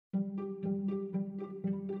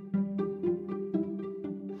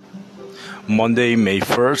Monday, May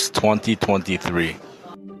 1st, 2023.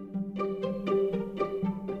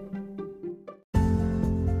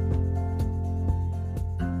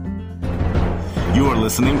 You are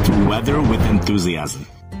listening to Weather with Enthusiasm.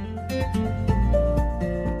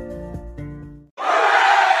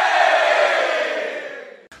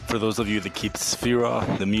 For those of you that keep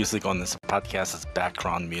Sphera, the music on this podcast is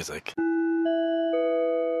background music.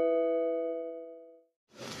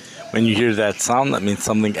 When you hear that sound, that means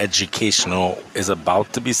something educational is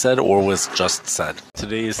about to be said or was just said.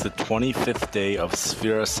 Today is the 25th day of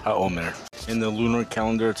Sfiras HaOmer. In the lunar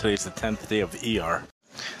calendar, today is the 10th day of Iyar.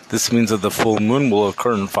 This means that the full moon will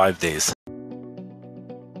occur in 5 days.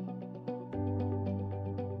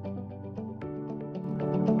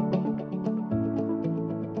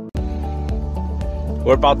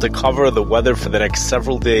 We're about to cover the weather for the next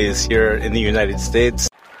several days here in the United States.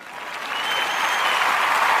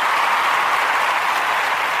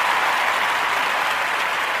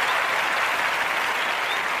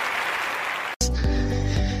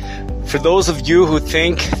 For those of you who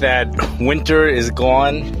think that winter is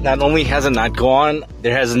gone, not only has it not gone,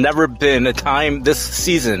 there has never been a time this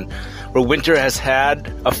season where winter has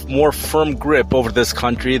had a more firm grip over this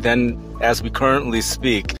country than as we currently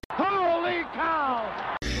speak. Holy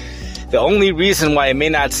cow! The only reason why it may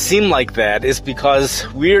not seem like that is because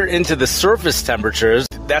we're into the surface temperatures.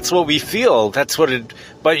 That's what we feel.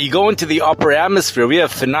 But you go into the upper atmosphere, we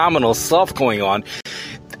have phenomenal stuff going on.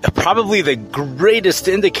 Probably the greatest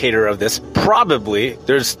indicator of this,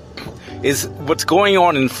 is what's going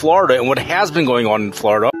on in Florida and what has been going on in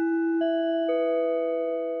Florida.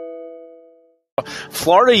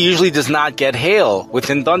 Florida usually does not get hail.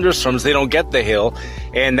 Within thunderstorms, they don't get the hail.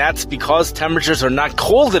 And that's because temperatures are not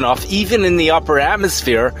cold enough, even in the upper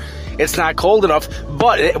atmosphere. It's not cold enough,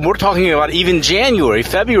 but we're talking about even January,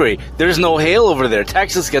 February. There's no hail over there.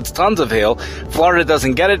 Texas gets tons of hail. Florida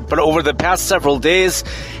doesn't get it, but over the past several days,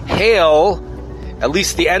 hail, at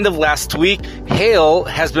least the end of last week, hail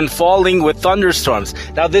has been falling with thunderstorms.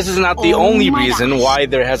 Now, this is not the only reason why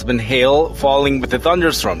there has been hail falling with the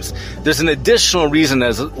thunderstorms. There's an additional reason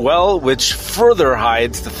as well, which further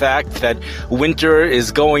hides the fact that winter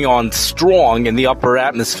is going on strong in the upper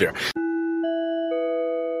atmosphere.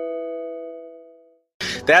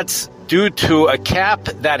 That's due to a cap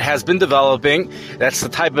that has been developing. That's the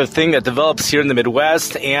type of thing that develops here in the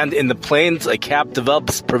Midwest and in the plains. A cap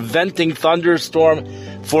develops preventing thunderstorm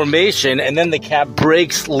formation, and then the cap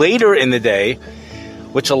breaks later in the day,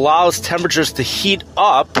 which allows temperatures to heat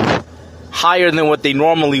up higher than what they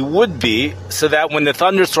normally would be, so that when the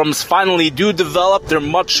thunderstorms finally do develop, they're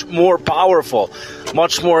much more powerful,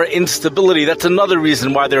 much more instability. That's another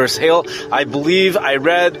reason why there's hail. I believe I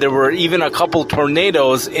read there were even a couple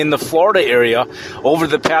tornadoes in the Florida area over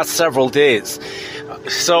the past several days.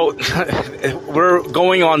 So we're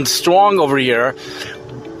going on strong over here.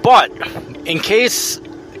 But in case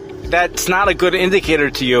that's not a good indicator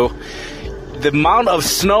to you, the amount of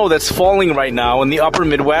snow that's falling right now in the upper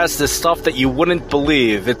Midwest is stuff that you wouldn't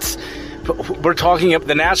believe. We're talking of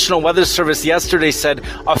the National Weather Service yesterday said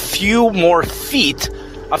a few more feet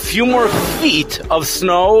of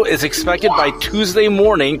snow is expected by Tuesday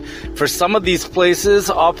morning for some of these places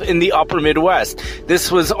up in the upper Midwest. This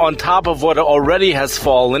was on top of what already has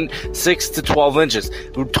fallen, 6 to 12 inches.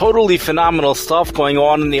 Totally phenomenal stuff going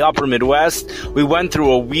on in the upper Midwest. We went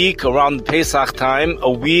through a week around the Pesach time, a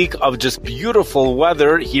week of just beautiful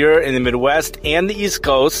weather here in the Midwest and the East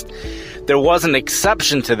Coast. There was an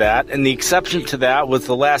exception to that, and the exception to that was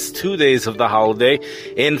the last 2 days of the holiday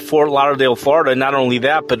in Fort Lauderdale, Florida. Not only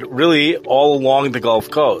that, but really all along the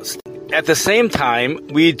Gulf Coast. At the same time,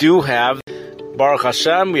 we do have, Baruch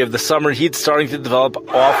Hashem, we have the summer heat starting to develop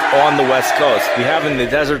off on the West Coast. We have in the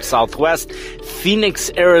desert Southwest,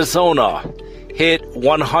 Phoenix, Arizona, hit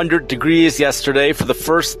 100 degrees yesterday for the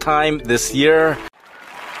first time this year.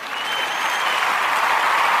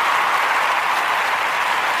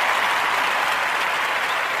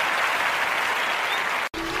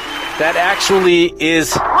 That actually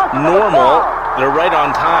is normal. They're right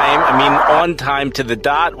on time. I mean, on time to the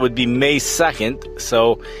dot would be May 2nd.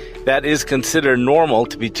 So that is considered normal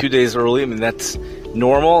to be 2 days early. I mean, that's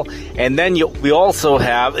normal. And then we also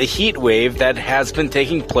have a heat wave that has been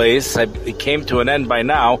taking place. It came to an end by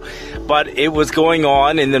now, but it was going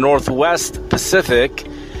on in the Northwest Pacific,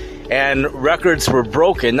 and records were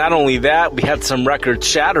broken. Not only that, we had some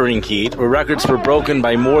record-shattering heat, where records were broken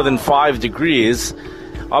by more than 5 degrees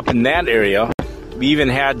up in that area. We even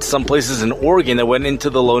had some places in Oregon that went into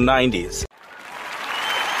the low 90s.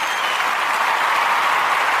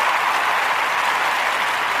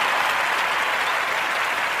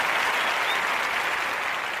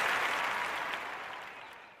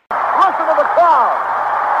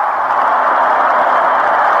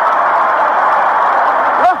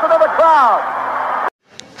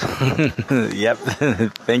 Yep.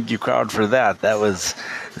 Thank you, crowd, for that.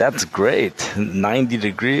 That's great. 90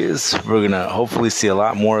 degrees. We're going to hopefully see a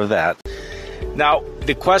lot more of that. Now,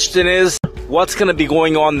 the question is, what's going to be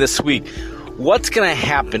going on this week? What's going to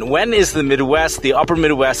happen? When is the Midwest, the upper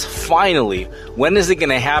Midwest, finally? When is it going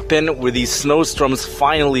to happen where these snowstorms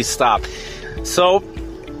finally stop? So,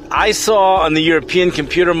 I saw on the European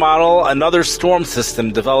computer model another storm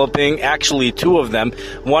system developing, actually two of them,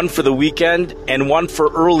 one for the weekend and one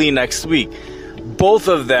for early next week. Both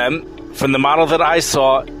of them, from the model that I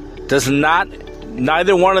saw,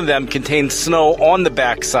 neither one of them contains snow on the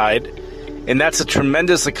backside, and that's a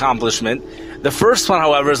tremendous accomplishment. The first one,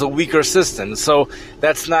 however, is a weaker system, so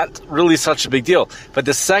that's not really such a big deal. But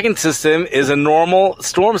the second system is a normal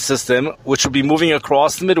storm system, which will be moving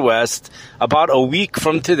across the Midwest about a week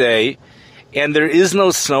from today, and there is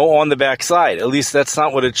no snow on the backside. At least that's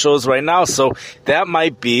not what it shows right now. So that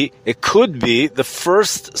it could be, the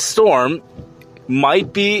first storm,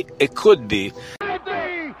 it could be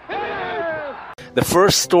the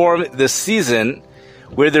first storm this season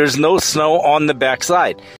where there's no snow on the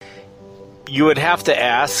backside. You would have to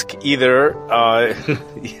ask either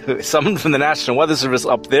someone from the National Weather Service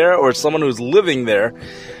up there or someone who's living there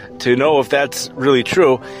to know if that's really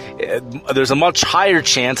true. There's a much higher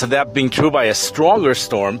chance of that being true by a stronger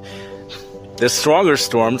storm. The stronger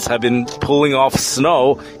storms have been pulling off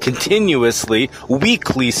snow continuously,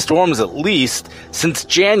 weekly storms at least, since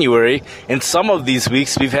January. And some of these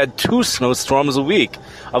weeks, we've had 2 snowstorms a week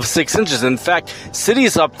of 6 inches. In fact,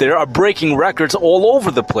 cities up there are breaking records all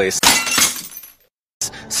over the place.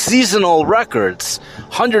 Seasonal records,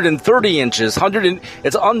 130 inches,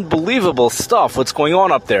 it's unbelievable stuff what's going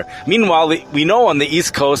on up there. Meanwhile, we know on the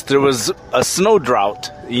East Coast there was a snow drought.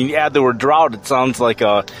 You add the word drought, it sounds like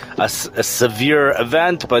a severe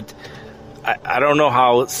event, but I don't know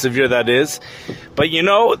how severe that is. But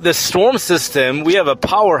the storm system, we have a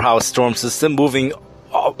powerhouse storm system moving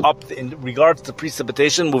up in regards to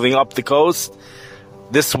precipitation, moving up the coast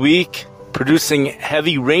this week, producing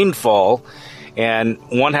heavy rainfall. And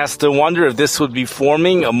one has to wonder if this would be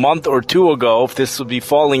forming a month or 2 ago, if this would be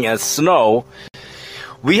falling as snow.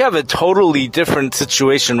 We have a totally different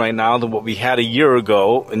situation right now than what we had a year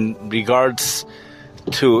ago in regards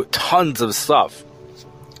to tons of stuff,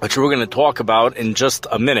 which we're going to talk about in just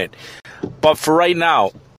a minute. But for right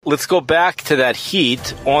now, let's go back to that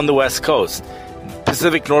heat on the West Coast,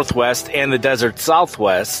 Pacific Northwest and the Desert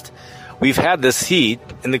Southwest. We've had this heat,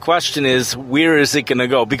 and the question is, where is it going to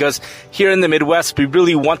go? Because here in the Midwest, we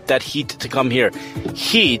really want that heat to come here.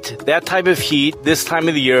 Heat, that type of heat, this time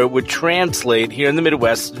of the year, would translate here in the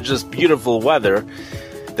Midwest to just beautiful weather.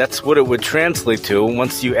 That's what it would translate to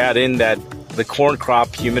once you add in the corn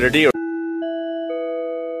crop humidity, or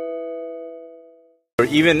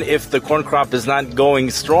even if the corn crop is not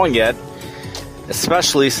going strong yet,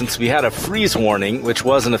 especially since we had a freeze warning, which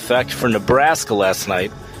was in effect for Nebraska last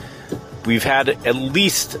night. We've had at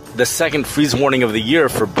least the second freeze warning of the year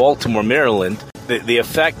for Baltimore, Maryland. The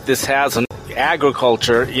effect this has on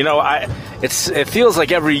agriculture, it feels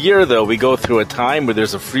like every year, though, we go through a time where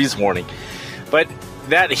there's a freeze warning. But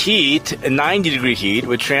that heat, a 90-degree heat,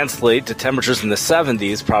 would translate to temperatures in the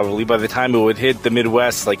 70s probably by the time it would hit the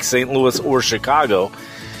Midwest, like St. Louis or Chicago.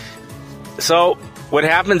 So what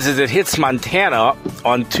happens is it hits Montana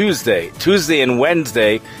on Tuesday and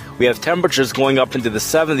Wednesday. We have temperatures going up into the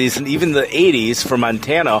 70s and even the 80s for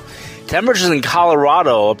Montana. Temperatures in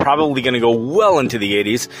Colorado are probably going to go well into the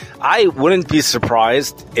 80s. I wouldn't be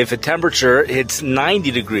surprised if a temperature hits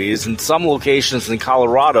 90 degrees in some locations in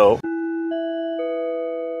Colorado.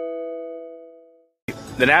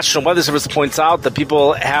 The National Weather Service points out that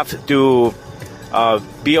people have to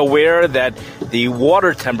be aware that the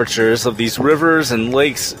water temperatures of these rivers and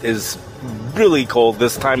lakes is really cold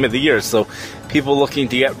this time of the year. So people looking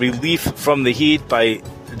to get relief from the heat by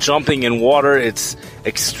jumping in water, it's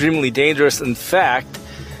extremely dangerous. In fact,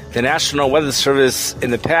 the National Weather Service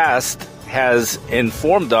in the past has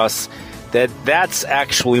informed us that that's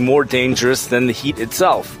actually more dangerous than the heat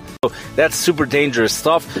itself. So that's super dangerous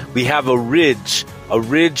stuff. We have a ridge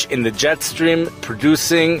in the jet stream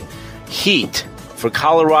producing heat for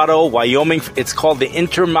Colorado, Wyoming. It's called the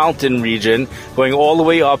Intermountain region, going all the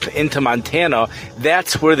way up into Montana.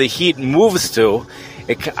 That's where the heat moves to.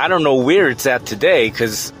 I don't know where it's at today,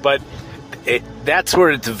 but that's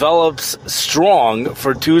where it develops strong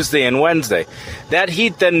for Tuesday and Wednesday. That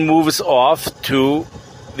heat then moves off to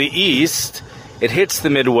the east. It hits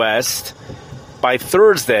the Midwest. by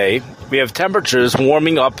Thursday, we have temperatures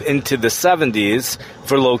warming up into the 70s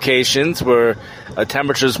for locations where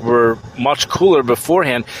temperatures were much cooler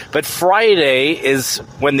beforehand. But Friday is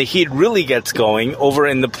when the heat really gets going over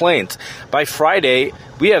in the plains. By Friday,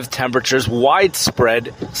 we have temperatures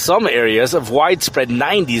widespread, some areas of widespread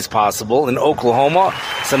 90s possible in Oklahoma,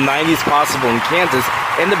 some 90s possible in Kansas,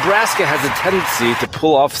 and Nebraska has a tendency to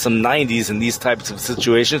pull off some 90s in these types of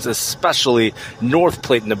situations, especially North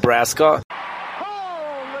Platte, Nebraska.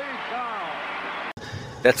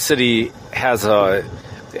 That city has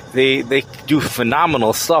they do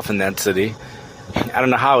phenomenal stuff in that city. I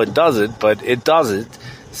don't know how it does it, but it does it.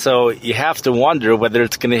 So you have to wonder whether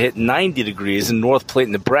it's going to hit 90 degrees in North Platte,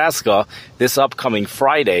 Nebraska this upcoming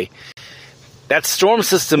Friday. That storm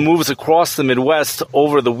system moves across the Midwest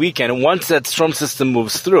over the weekend. And once that storm system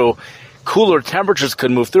moves through, cooler temperatures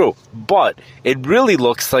could move through. But it really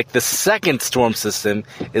looks like the second storm system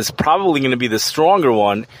is probably going to be the stronger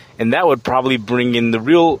one, and that would probably bring in the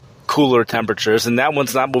real cooler temperatures, and that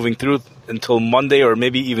one's not moving through until Monday or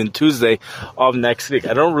maybe even Tuesday of next week.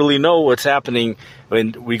 I don't really know what's happening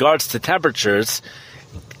in regards to temperatures.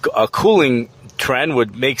 A cooling trend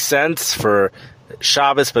would make sense for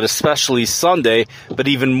Shabbos, but especially Sunday, but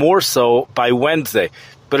even more so by Wednesday.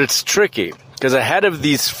 But it's tricky, because ahead of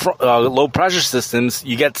these low-pressure systems,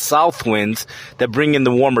 you get south winds that bring in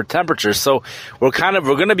the warmer temperatures. So we're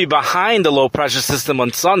going to be behind the low-pressure system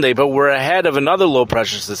on Sunday, but we're ahead of another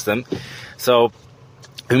low-pressure system. So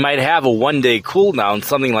we might have a one-day cool down,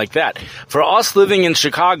 something like that. For us living in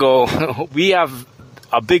Chicago, we have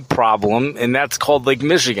a big problem, and that's called Lake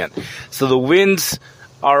Michigan. So the winds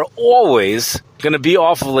are always going to be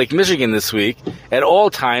off of Lake Michigan this week. At all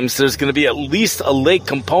times, there's going to be at least a lake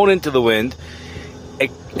component to the wind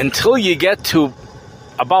until you get to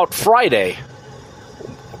about Friday,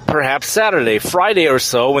 perhaps Saturday, Friday or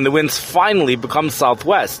so, when the winds finally become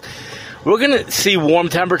southwest. We're going to see warm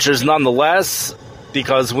temperatures nonetheless,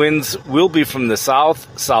 because winds will be from the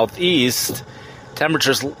south, southeast.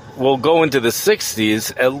 Temperatures will go into the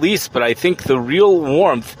 60s at least, but I think the real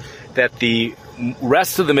warmth that the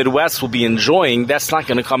rest of the Midwest will be enjoying, that's not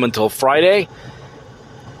going to come until Friday,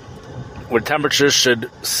 where temperatures should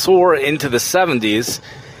soar into the 70s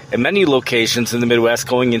in many locations in the Midwest,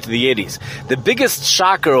 going into the 80s. The biggest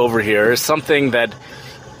shocker over here is something that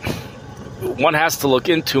one has to look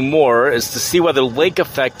into more, is to see whether lake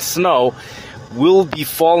effect snow will be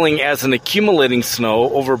falling as an accumulating snow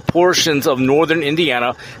over portions of northern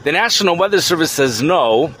Indiana. The National Weather Service says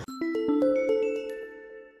no.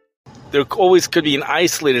 There always could be an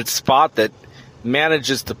isolated spot that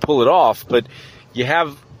manages to pull it off, but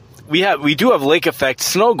we do have lake effect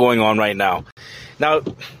snow going on right now. Now,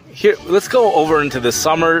 here, let's go over into the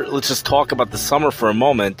summer. Let's just talk about the summer for a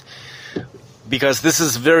moment, because this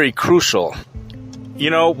is very crucial. You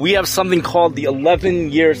know, we have something called the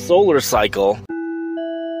 11-year solar cycle.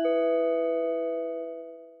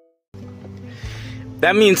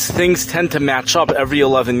 That means things tend to match up every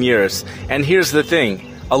 11 years. And here's the thing.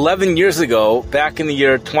 11 years ago, back in the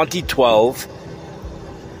year 2012,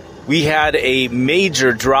 we had a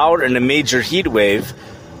major drought and a major heat wave.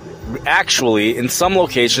 Actually, in some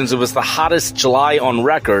locations, it was the hottest July on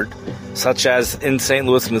record, such as in St.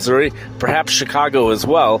 Louis, Missouri, perhaps Chicago as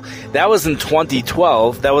well. That was in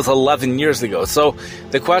 2012. That was 11 years ago. So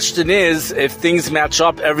the question is, if things match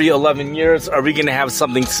up every 11 years, are we going to have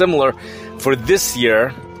something similar for this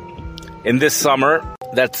year, in this summer?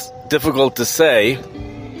 That's difficult to say,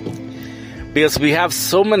 because we have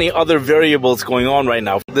so many other variables going on right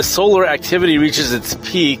now. The solar activity reaches its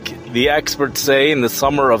peak, the experts say, in the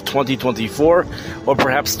summer of 2024 or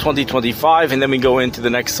perhaps 2025, and then we go into the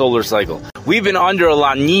next solar cycle. We've been under a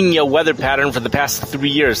La Nina weather pattern for the past 3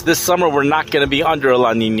 years. This summer, we're not going to be under a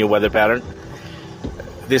La Nina weather pattern.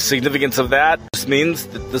 The significance of that just means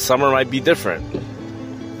that the summer might be different.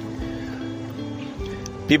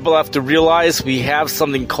 People have to realize we have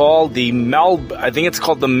something called the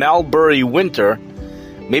Mulberry winter,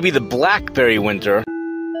 maybe the Blackberry winter.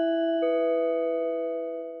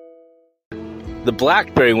 The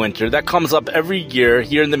Blackberry winter, that comes up every year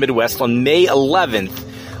here in the Midwest on May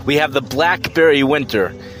 11th. We have the Blackberry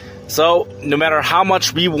winter. So no matter how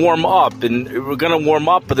much we warm up, and we're going to warm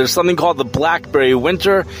up, but there's something called the Blackberry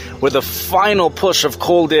winter, where the final push of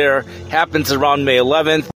cold air happens around May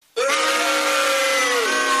 11th.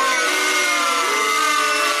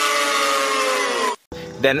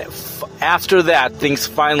 Then after that, things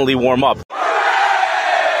finally warm up.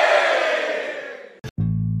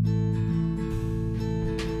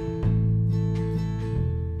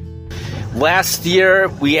 Last year,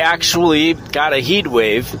 we actually got a heat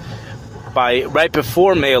wave by right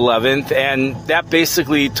before May 11th, and that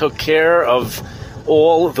basically took care of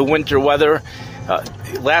all the winter weather.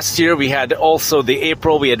 Last year we had also the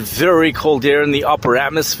April, we had very cold air in the upper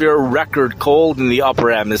atmosphere, record cold in the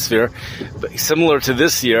upper atmosphere, similar to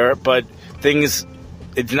this year, but it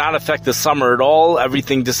did not affect the summer at all.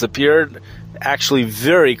 Everything disappeared actually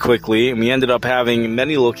very quickly, and we ended up having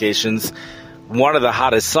many locations one of the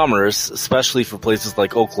hottest summers, especially for places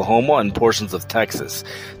like Oklahoma and portions of Texas.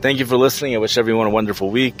 Thank you for listening. I wish everyone a wonderful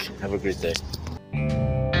week. Have a great day.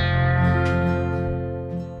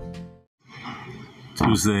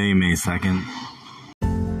 Tuesday, May 2nd.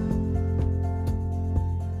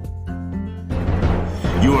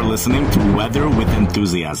 You are listening to Weather with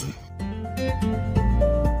Enthusiasm.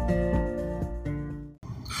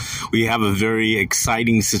 We have a very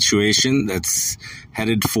exciting situation that's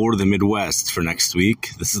headed for the Midwest for next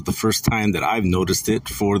week. This is the first time that I've noticed it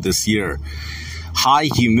for this year. High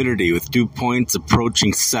humidity with dew points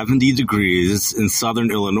approaching 70 degrees in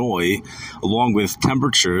southern Illinois, along with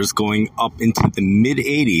temperatures going up into the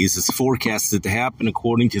mid-80s is forecasted to happen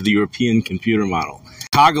according to the European computer model.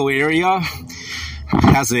 Chicago area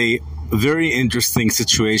has a very interesting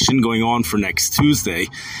situation going on for next Tuesday.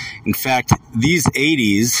 In fact, these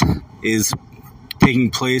 80s is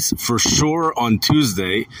taking place for sure on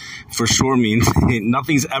Tuesday. For sure means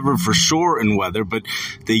nothing's ever for sure in weather, but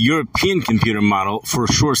the European computer model for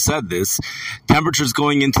sure said this. Temperatures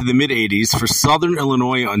going into the mid-80s for southern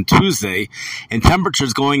Illinois on Tuesday, and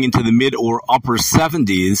temperatures going into the mid or upper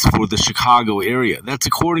 70s for the Chicago area. That's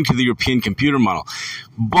according to the European computer model.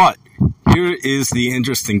 But here is the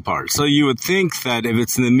interesting part. So you would think that if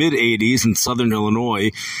it's in the mid-80s in southern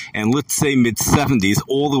Illinois, and let's say mid-70s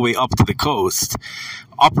all the way up to the coast,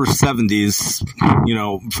 upper 70s,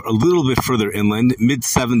 a little bit further inland,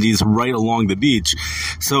 mid-70s right along the beach.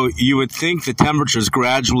 So you would think the temperatures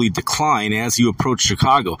gradually decline as you approach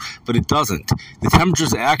Chicago, but it doesn't. The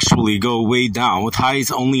temperatures actually go way down, with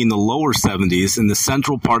highs only in the lower 70s in the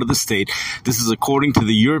central part of the state. This is according to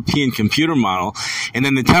the European computer model. And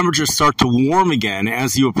then the temperatures start to warm again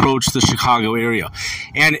as you approach the Chicago area.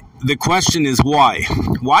 And the question is why?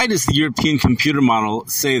 Why does the European computer model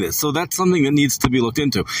say this? So that's something that needs to be looked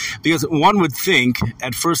into. Because one would think,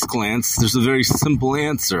 at first glance, there's a very simple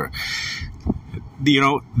answer.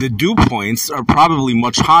 The dew points are probably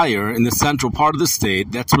much higher in the central part of the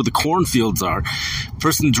state. That's where the cornfields are.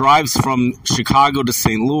 Person drives from Chicago to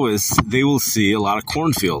St. Louis, they will see a lot of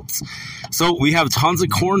cornfields. So we have tons of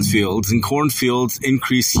cornfields, and cornfields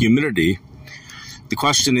increase humidity. The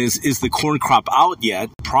question is the corn crop out yet?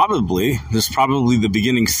 Probably. There's probably the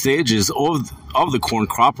beginning stages of the corn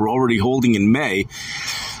crop. We're already holding in May.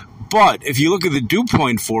 But if you look at the dew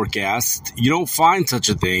point forecast, you don't find such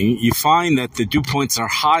a thing. You find that the dew points are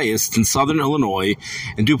highest in southern Illinois,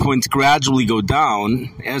 and dew points gradually go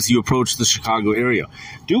down as you approach the Chicago area.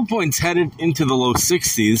 Dew points headed into the low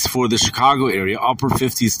 60s for the Chicago area, upper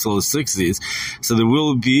 50s to low 60s. So there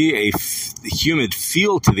will be a humid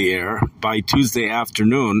feel to the air by Tuesday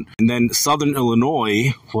afternoon. And then southern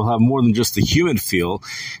Illinois will have more than just a humid feel.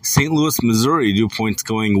 St. Louis, Missouri, dew points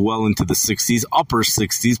going well into the 60s, upper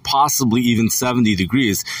 60s, possibly even 70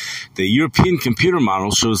 degrees. The European computer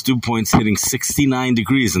model shows dew points hitting 69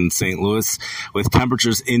 degrees in St. Louis with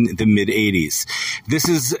temperatures in the mid-80s. This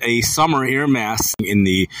is a summer air mass in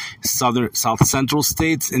the south central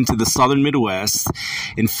states into the southern Midwest.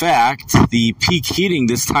 In fact, the peak heating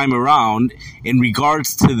this time around in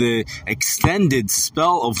regards to the extended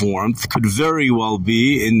spell of warmth could very well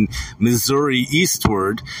be in Missouri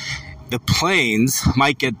eastward. The plains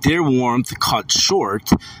might get their warmth cut short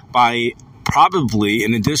by probably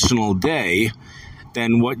an additional day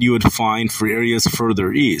than what you would find for areas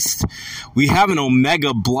further east. We have an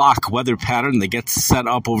omega block weather pattern that gets set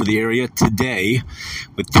up over the area today,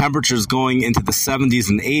 with temperatures going into the 70s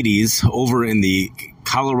and 80s over in the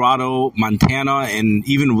Colorado, Montana, and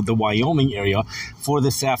even with the Wyoming area for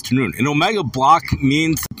this afternoon. An omega block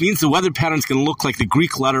means the weather pattern is going to look like the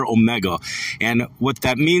Greek letter omega. And what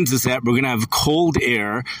that means is that we're going to have cold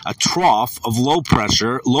air, a trough of low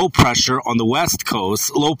pressure on the west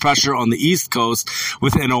coast, low pressure on the east coast,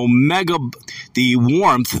 with an omega, the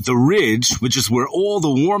warmth, the ridge, which is where all the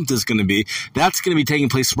warmth is going to be, that's going to be taking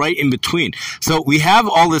place right in between. So we have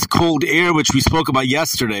all this cold air, which we spoke about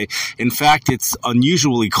yesterday. In fact, it's unusual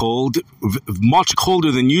unusually cold, much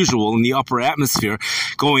colder than usual in the upper atmosphere,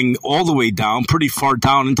 going all the way down, pretty far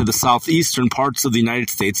down into the southeastern parts of the United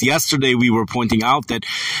States. Yesterday, we were pointing out that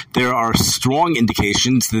there are strong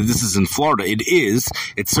indications that this is in Florida. It is.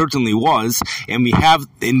 It certainly was. And we have,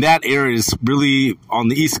 in that area, is really on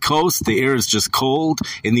the East Coast, the air is just cold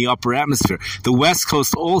in the upper atmosphere. The West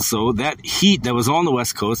Coast also, that heat that was on the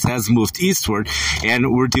West Coast has moved eastward,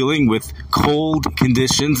 and we're dealing with cold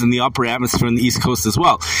conditions in the upper atmosphere on the East Coast as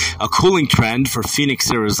well. A cooling trend for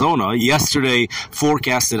Phoenix, Arizona. Yesterday,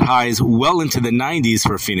 forecasted highs well into the 90s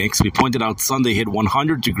for Phoenix. We pointed out Sunday hit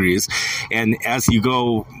 100 degrees, and as you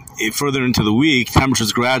go further into the week,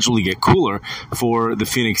 temperatures gradually get cooler for the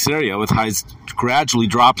Phoenix area, with highs gradually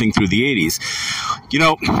dropping through the 80s.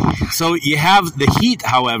 So you have the heat,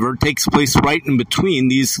 however, takes place right in between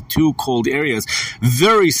these two cold areas,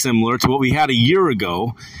 very similar to what we had a year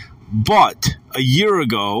ago. But a year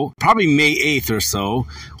ago, probably May 8th or so,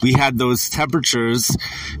 we had those temperatures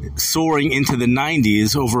soaring into the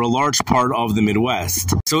 90s over a large part of the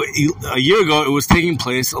Midwest. So a year ago, it was taking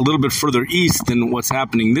place a little bit further east than what's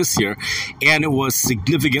happening this year, and it was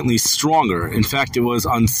significantly stronger. In fact, it was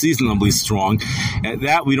unseasonably strong.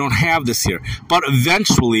 That we don't have this year. But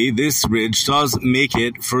eventually, this ridge does make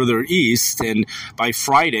it further east, and by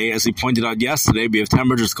Friday, as we pointed out yesterday, we have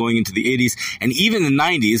temperatures going into the 80s and even the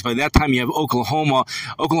 90s. By that time, you have Oklahoma.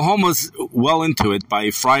 Oklahoma's well into it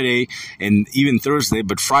by Friday and even Thursday,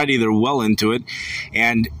 but Friday they're well into it.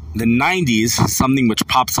 And the 90s is something which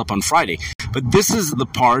pops up on Friday. But this is the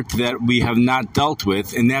part that we have not dealt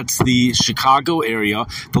with, and that's the Chicago area,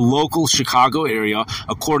 the local Chicago area,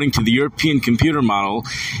 according to the European computer model.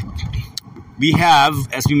 We have,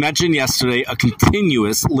 as we mentioned yesterday, a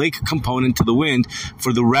continuous lake component to the wind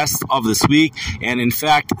for the rest of this week. And in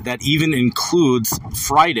fact, that even includes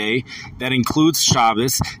Friday. That includes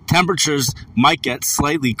Shabbos. Temperatures might get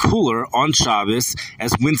slightly cooler on Shabbos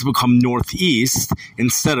as winds become northeast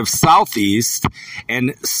instead of southeast.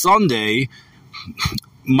 And Sunday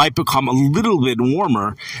might become a little bit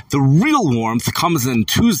warmer. The real warmth comes in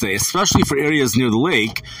Tuesday, especially for areas near the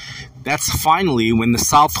lake. That's finally when the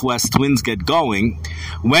southwest winds get going.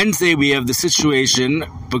 Wednesday, we have the situation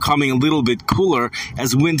becoming a little bit cooler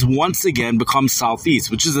as winds once again become southeast,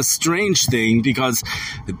 which is a strange thing because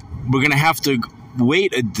we're going to have to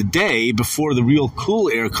wait a day before the real cool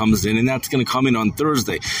air comes in, and that's going to come in on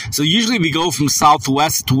Thursday. So usually we go from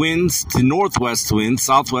southwest winds to northwest winds.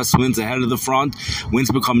 Southwest winds ahead of the front. Winds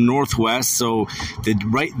become northwest. So the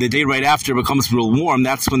day right after becomes real warm.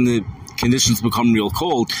 That's when the conditions become real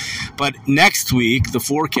cold. But next week, the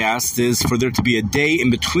forecast is for there to be a day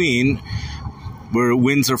in between where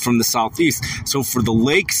winds are from the southeast. So for the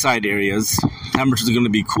lakeside areas, temperatures are going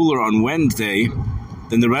to be cooler on Wednesday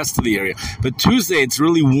than the rest of the area. But Tuesday, it's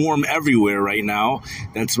really warm everywhere right now.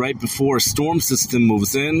 That's right before a storm system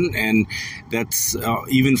moves in, and that's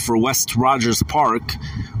even for West Rogers Park.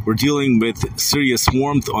 We're dealing with serious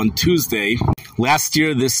warmth on Tuesday. Last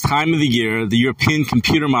year, this time of the year, the European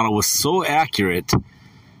computer model was so accurate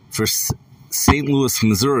for St. Louis,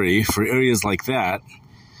 Missouri, for areas like that,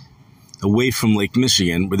 away from Lake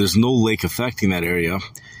Michigan, where there's no lake affecting that area.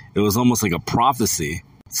 It was almost like a prophecy.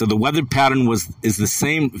 So the weather pattern is the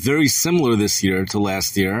same, very similar this year to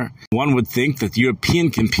last year. One would think that the European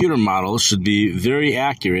computer model should be very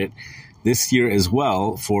accurate this year as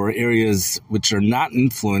well for areas which are not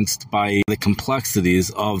influenced by the complexities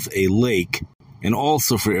of a lake, and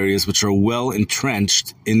also for areas which are well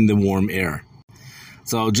entrenched in the warm air.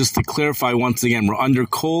 So just to clarify once again, we're under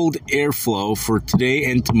cold airflow for today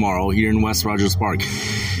and tomorrow here in West Rogers Park.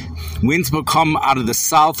 Winds will come out of the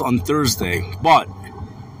south on Thursday, but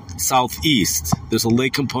southeast. There's a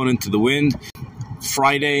lake component to the wind.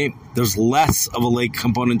 Friday, there's less of a lake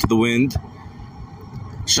component to the wind.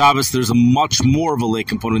 Shabbos, there's a much more of a lake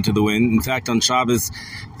component to the wind. In fact, on Shabbos,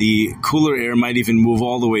 the cooler air might even move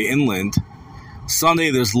all the way inland.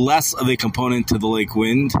 Sunday, there's less of a component to the lake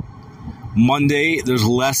wind. Monday, there's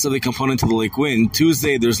less of a component to the lake wind.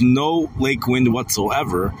 Tuesday, there's no lake wind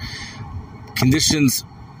whatsoever. Conditions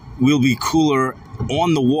will be cooler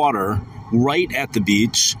on the water right at the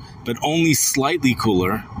beach, but only slightly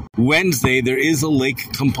cooler. Wednesday, there is a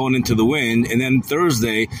lake component to the wind, and then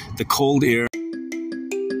Thursday, the cold air.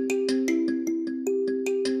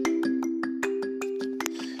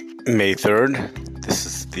 May 3rd, this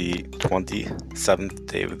is the 27th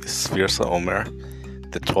day of the Svirsa Omer,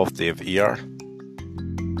 the 12th day of ER.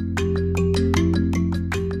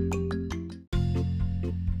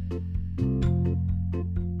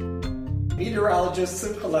 Meteorologist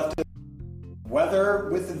Simcha Lefton. Weather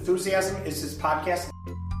with Enthusiasm is his podcast.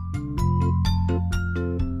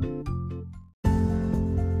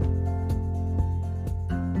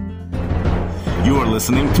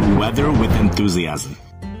 listening to Weather with Enthusiasm.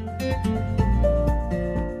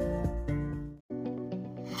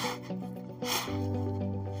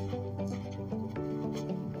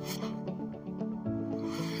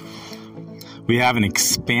 We have an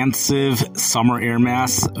expansive summer air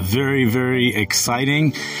mass, very, very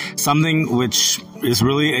exciting, something which is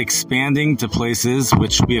really expanding to places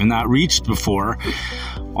which we have not reached before.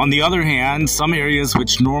 On the other hand, some areas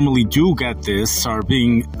which normally do get this are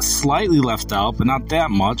being slightly left out, but not that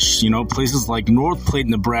much. Places like North Platte,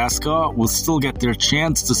 Nebraska will still get their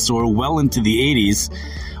chance to soar well into the 80s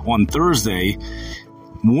on Thursday.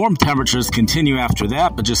 Warm temperatures continue after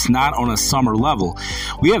that, but just not on a summer level.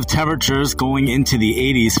 We have temperatures going into the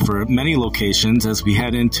 80s for many locations as we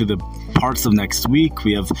head into the parts of next week.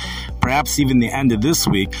 We have perhaps even the end of this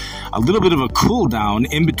week, a little bit of a cool down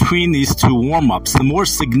in between these two warm-ups. The more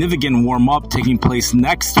significant warm-up taking place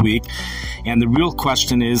next week, and the real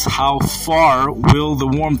question is, how far will the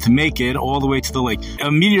warmth make it all the way to the lake?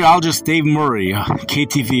 Meteorologist Dave Murray,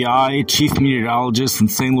 KTVI chief meteorologist in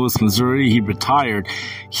St. Louis, Missouri, he retired.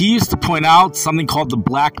 He used to point out something called the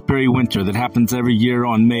Blackberry Winter that happens every year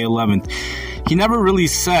on May 11th. He never really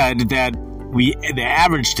said that the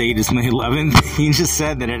average date is May 11th. He just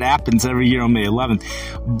said that it happens every year on May 11th.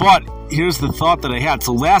 But here's the thought that I had.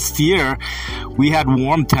 So last year, we had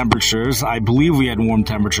warm temperatures. I believe we had warm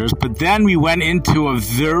temperatures. But then we went into a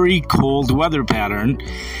very cold weather pattern.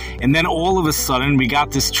 And then all of a sudden, we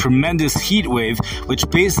got this tremendous heat wave, which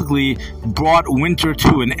basically brought winter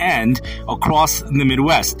to an end across the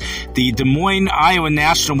Midwest. The Des Moines, Iowa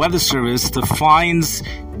National Weather Service defines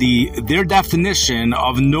their definition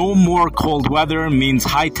of no more cold weather means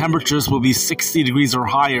high temperatures will be 60 degrees or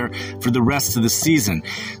higher for the rest of the season.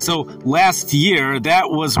 So last year, that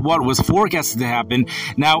was what was forecasted to happen.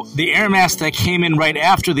 Now, the air mass that came in right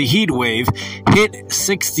after the heat wave hit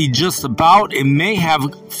 60 just about. It may have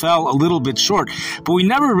fell a little bit short, but we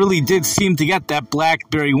never really did seem to get that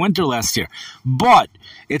Blackberry Winter last year. But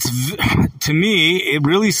to me, it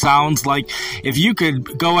really sounds like if you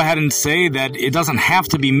could go ahead and say that it doesn't have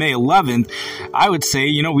to be May 11th, I would say,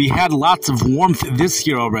 we had lots of warmth this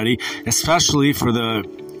year already, especially for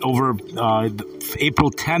over April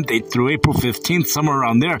 10th through April 15th, somewhere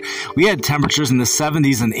around there. We had temperatures in the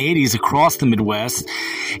 70s and 80s across the Midwest.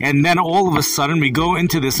 And then all of a sudden we go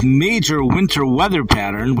into this major winter weather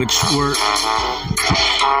pattern, which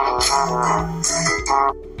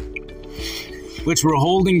we're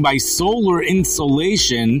holding by solar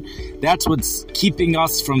insolation. That's what's keeping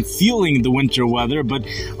us from feeling the winter weather. But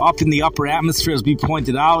up in the upper atmosphere, as we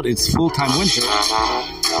pointed out, it's full-time winter.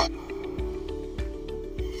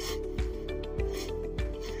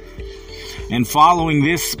 And following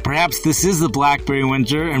this, perhaps this is the Blackberry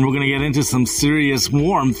Winter, and we're going to get into some serious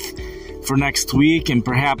warmth for next week, and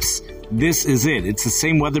perhaps this is it. It's the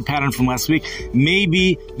same weather pattern from last week.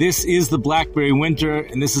 Maybe this is the Blackberry Winter,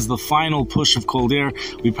 and this is the final push of cold air.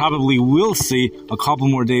 We probably will see a couple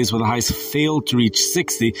more days where the highs fail to reach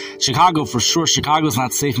 60. Chicago, for sure. Chicago's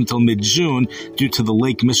not safe until mid-June due to the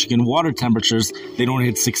Lake Michigan water temperatures. They don't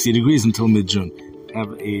hit 60 degrees until mid-June.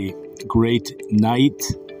 Have a great night.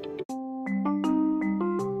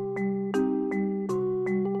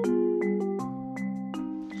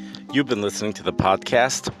 You've been listening to the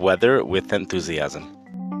podcast Weather with Enthusiasm.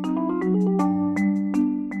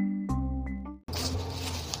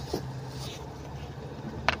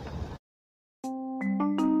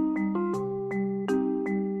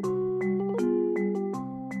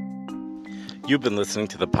 You've been listening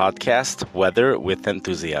to the podcast Weather with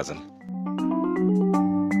Enthusiasm.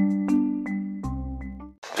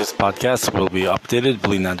 This podcast will be updated,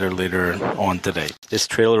 later on today. This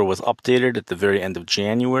trailer was updated at the very end of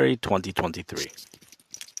January 2023.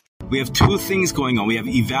 We have two things going on. We have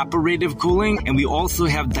evaporative cooling and we also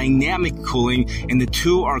have dynamic cooling, and the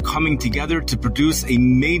two are coming together to produce a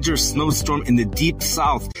major snowstorm in the deep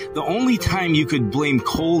south. The only time you could blame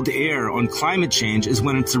cold air on climate change is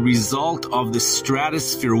when it's a result of the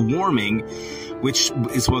stratosphere warming, which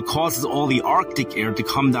is what causes all the Arctic air to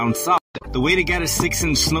come down south. The way to get a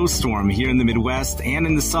 6-inch snowstorm here in the Midwest and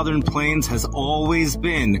in the southern plains has always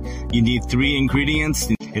been you need 3 ingredients.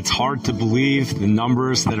 It's hard to believe the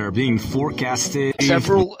numbers that are being forecasted.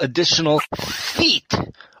 Several additional feet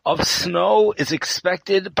of snow is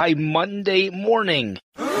expected by Monday morning.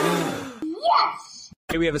 Yes!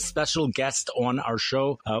 Hey, we have a special guest on our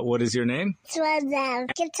show. What is your name?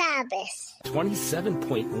 Katabis.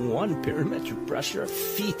 27.1 barometric pressure.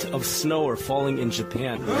 Feet of snow are falling in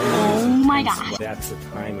Japan. Oh my God. That's a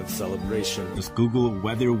time of celebration. Just Google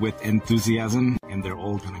Weather with Enthusiasm and they're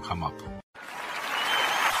all going to come up.